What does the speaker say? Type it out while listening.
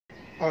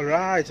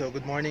Alright, so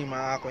good morning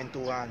mga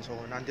kwentuhan. So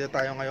nandito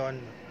tayo ngayon,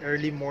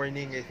 early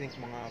morning, I think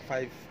mga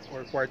 5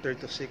 or quarter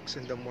to 6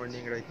 in the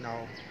morning right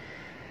now.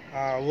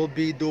 We'll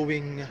be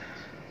doing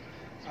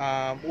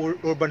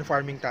urban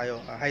farming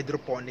tayo,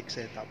 hydroponic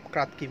setup,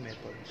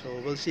 kratkymethod. So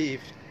we'll see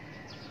if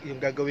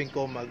yung gagawin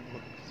ko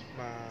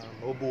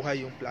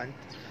mabubuhay yung plant.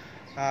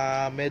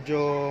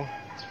 Medyo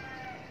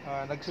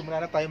nagsimula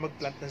na tayo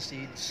magplant ng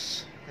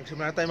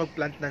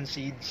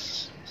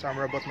seeds.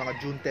 Somewhere about mga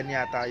June 10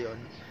 yata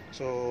yon.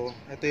 So,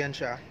 ito yan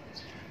siya.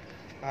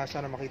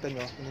 Sana makita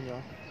nyo. Ano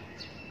nyo?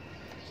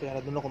 So,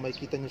 yan. Doon kung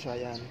makikita nyo siya.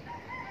 Yan.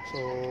 So,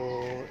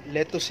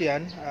 lettuce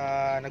yan.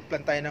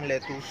 Nagplant tayo ng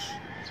lettuce.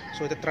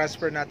 So,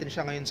 transfer natin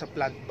siya ngayon sa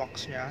plant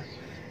box niya.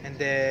 And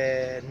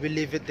then, we'll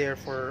leave it there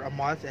for a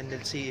month and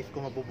then see if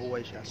kung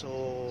mabubuhay siya.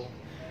 So,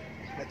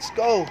 let's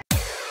go!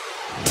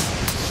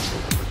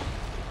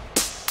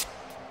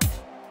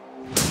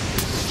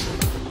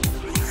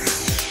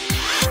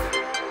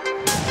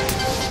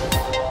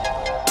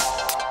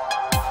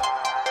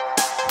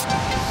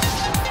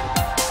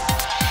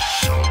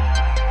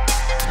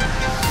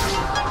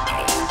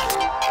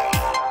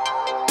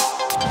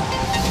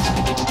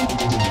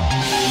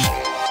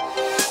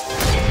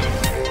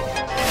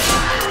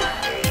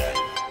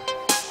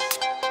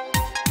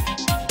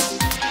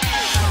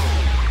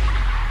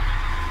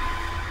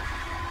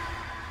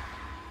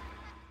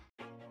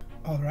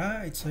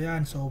 Alright, so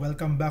yan. So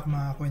welcome back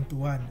mga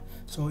kwentuhan.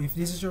 So if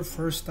this is your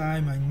first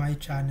time on my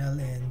channel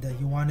and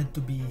you wanted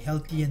to be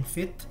healthy and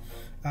fit,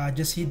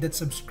 just hit that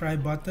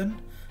subscribe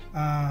button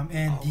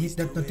and hit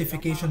that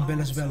notification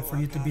bell as well for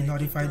you to be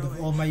notified of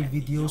all my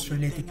videos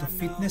related to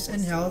fitness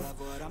and health,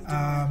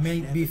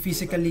 maybe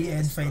physically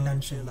and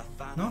financially.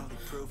 No?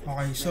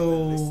 Okay, so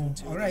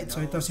alright,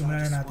 so ito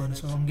simulan na natin.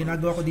 So ang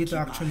ginagawa ko dito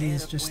actually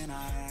is just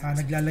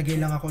naglalagay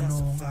lang ako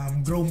nung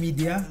grow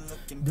media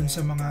dun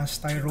sa mga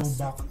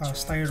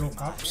styro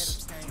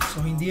cups.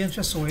 So hindi yan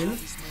siya soil,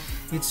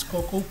 it's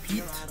coco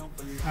peat.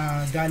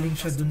 Galing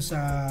siya dun sa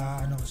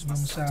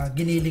yung sa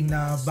giniling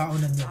na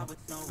baonan niyo.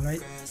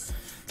 Right?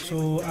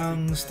 So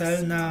ang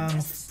style ng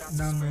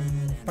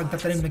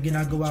pagtatanim na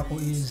ginagawa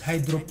ko is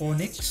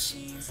hydroponics.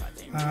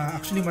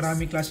 Actually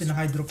maraming klase ng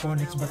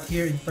hydroponics, but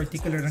here in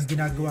particular ang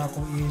ginagawa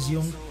ko is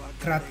yung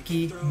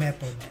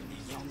kratkymethod.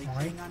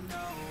 Okay?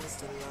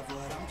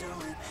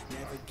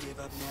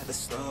 Never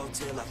slow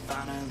till I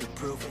finally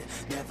prove it.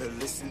 Never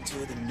listen to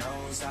the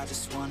no's, I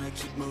just wanna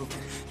keep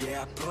moving.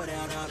 Yeah, I put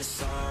out all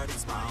this art,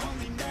 it's my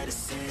only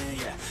medicine.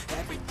 Yeah,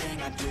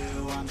 everything I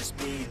do, I'm just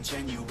being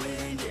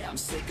genuine. Yeah, I'm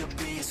sick of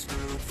being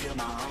screwed, feel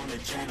my own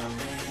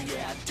adrenaline.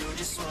 Yeah, I do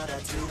just what I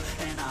do,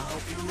 and I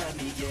hope you let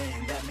me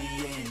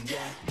in,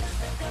 yeah.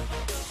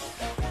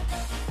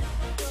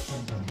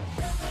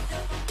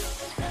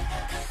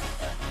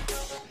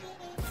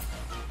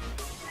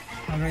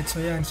 Alright,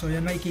 so yan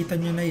nakikita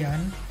nyo na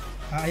yan.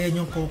 Ayan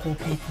yung coco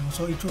peat.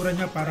 So itsura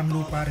niya parang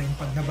lupa rin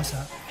pag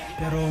nabasa,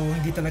 pero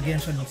hindi talaga yan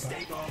siya lupa.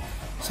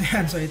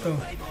 So ito,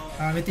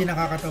 ito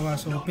nakakatawa.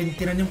 So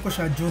tinanim ko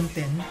siya June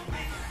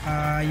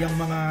 10, yung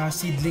mga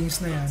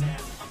seedlings na yan.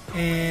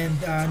 And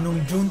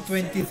nung June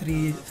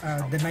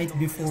 23, the night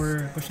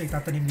before ko siya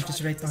itatanim, which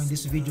is right now in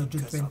this video,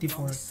 June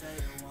 24,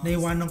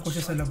 naiwanan ko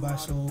siya sa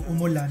labas, so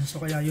umulan, so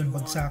kaya yun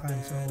bagsakan.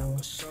 So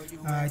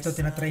ito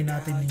tinatry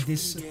natin in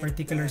this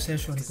particular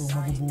session kung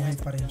mabubuhay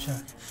pa rin siya.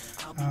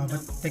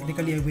 But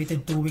technically I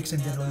waited 2 weeks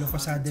and then all of a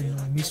sudden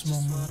nung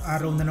mismong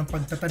araw na ng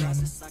pagtatanim,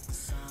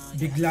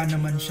 bigla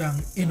naman siyang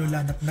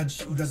inulan at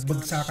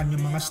nagbagsakan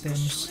yung mga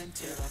stems.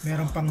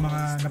 Meron pang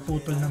mga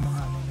naputol na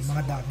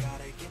mga dami.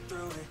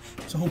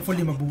 So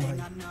hopefully mabuhay.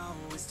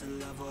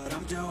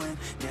 I'm doing,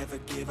 never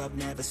give up,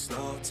 never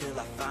slow till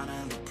I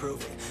finally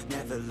prove it.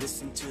 Never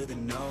listen to the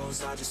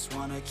no's, I just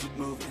wanna keep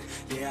moving.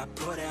 Yeah, I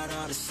put out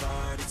all this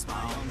art, it's my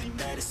only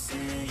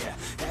medicine. Yeah,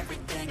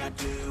 everything I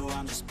do,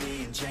 I'm just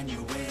being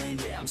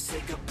genuine. Yeah, I'm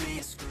sick of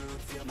being screwed,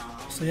 feel my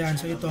own. So yan,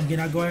 so ito ang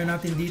ginagawa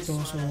natin dito.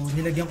 So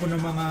nilagyan ko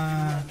ng mga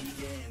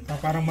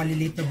parang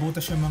maliliit na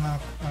butas yung mga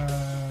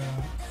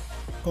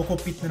coco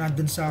peat na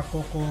nandun sa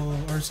coco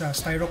or sa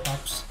styro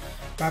cups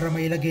para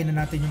mailagay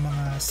na natin yung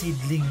mga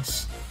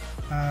seedlings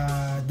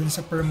dun sa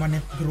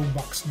permanent grow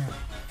box niya.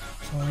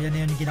 So yan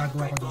yung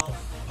ginagawa ko dito.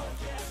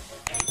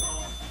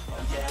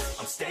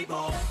 I'm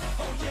stable,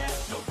 oh yeah,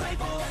 no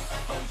label,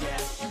 oh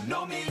yeah, you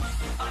know me,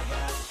 I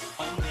have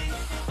only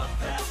a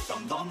path,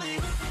 I'm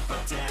lonely,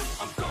 but damn,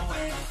 I'm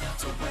going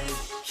to win,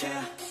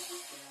 yeah.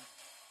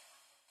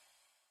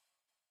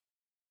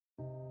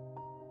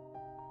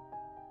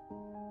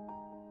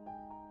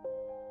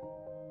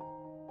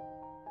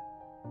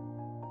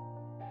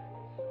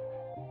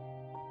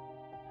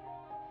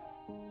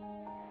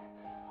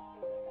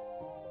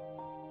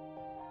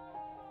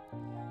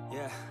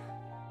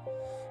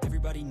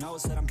 Everybody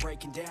knows that I'm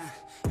breaking down.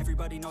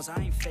 Everybody knows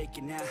I ain't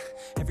faking now.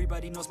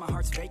 Everybody knows my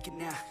heart's vacant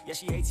now. Yeah,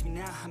 she hates me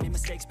now, I made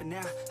mistakes, but now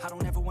I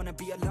don't ever wanna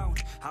be alone.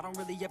 I don't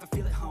really ever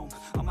feel at home.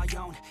 On my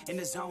own, in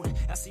the zone,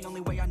 that's the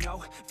only way I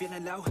know.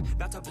 Feeling low,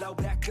 about to blow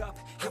back up.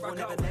 I won't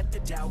ever let the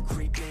doubt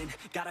creep in.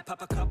 Gotta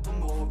pop a couple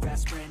more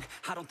aspirin.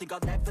 I don't think I'll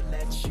ever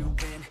let you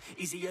in.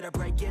 Easier to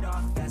break it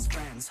off as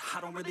friends.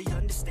 I don't really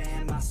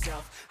understand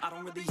myself. I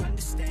don't really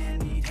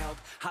understand, need help.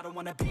 I don't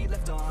wanna be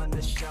left on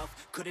the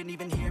shelf. Couldn't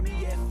even hear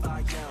me if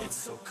I yelled.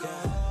 It's so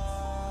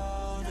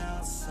cold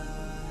outside.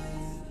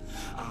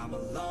 I'm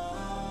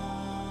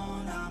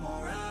alone, I'm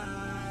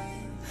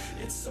alright.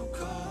 It's so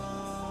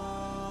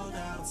cold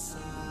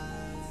outside.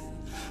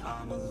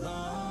 I'm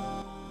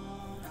alone.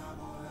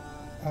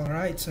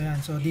 Alright, so yan.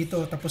 So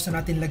dito tapos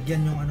na natin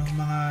lagyan yung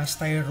mga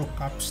styro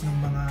cups ng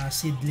mga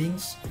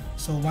seedlings.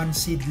 So one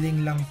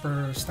seedling lang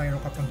per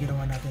styro cup ang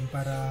ginawa natin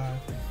para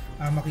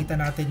makita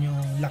natin yung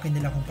laki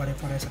nila kung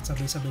pare-parehas at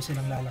sabay-sabay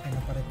silang lalaki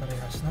ng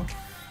pare-parehas, no?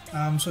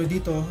 So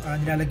dito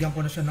nilalagyan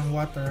ko na siya ng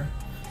water.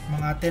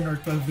 Mga 10 or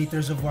 12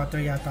 liters of water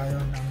yata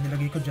yun ang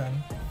nilagay ko dyan.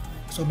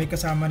 So may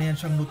kasama na yan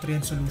siyang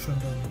nutrient solution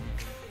doon.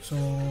 So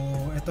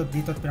eto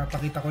dito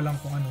pinapakita ko lang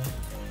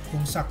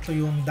kung sakto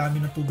yung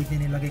dami ng tubig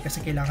na nilagay kasi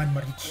kailangan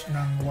ma-reach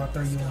ng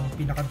water yung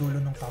pinakadulo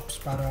ng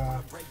cups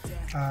para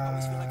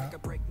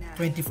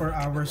 24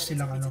 hours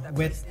silang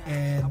wet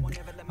and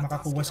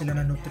makakuha sila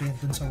ng nutrient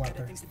dun sa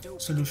water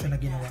solution na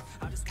ginawa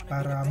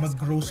para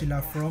mag-grow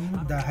sila from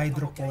the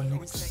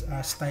hydroponics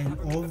style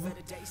of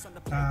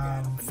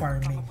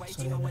farming.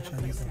 So yun na siya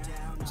dito.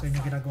 So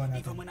yun yung ginagawa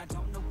natin.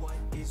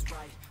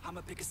 I'ma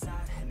pick a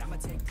side and I'ma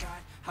take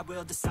pride. I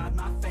will decide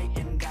my fate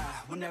and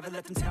I will never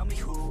let them tell me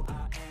who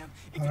I am.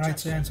 Alright,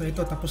 so yan. So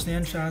ito, tapos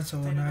na yan siya. So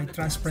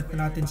na-transplant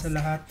na natin sa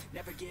lahat.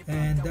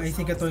 And I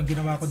think ito yung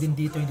ginawa ko din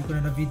dito. Hindi ko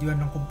na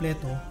na-videoan ng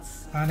kompleto.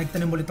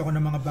 Nagtanim ulit ako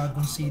ng mga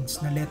bagong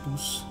seeds na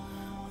lettuce.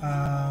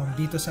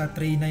 Dito sa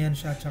tray na yan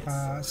siya.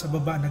 Tsaka sa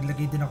baba,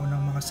 naglagay din ako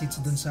ng mga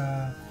seeds dun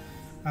sa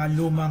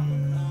lumang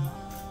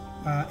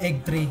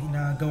egg tray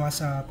na gawa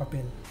sa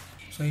papel.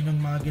 So yun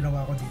yung mga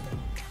ginawa ko dito.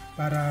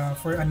 Para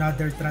for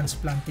another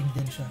transplanting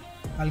din siya.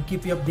 I'll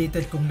keep you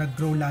updated kung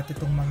nag-grow lahat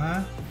itong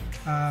mga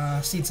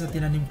seeds na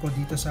tinanim ko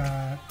dito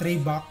sa tray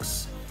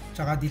box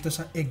tsaka dito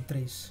sa egg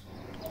trays.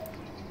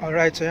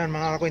 Alright, so yan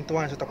mga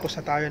kakwentuhan. So tapos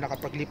na tayo,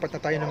 nakapaglipat na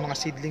tayo ng mga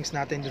seedlings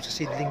natin dun sa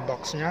seedling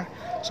box nya.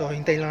 So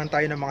hintayin lang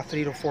tayo ng mga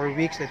 3 to 4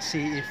 weeks. Let's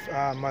see if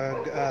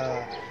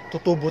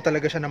tutubo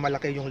talaga siya na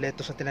malaki yung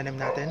lettuce na tinanim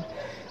natin.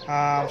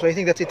 So I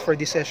think that's it for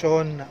this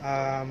session.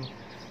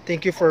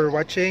 Thank you for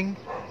watching.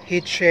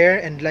 Hit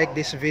share and like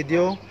this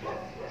video.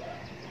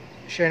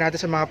 Share natin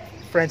sa mga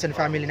friends and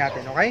family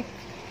natin, okay?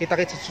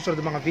 Kita-kits sa susunod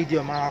ng mga video,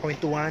 mga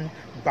kakwentuhan.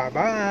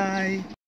 Bye-bye!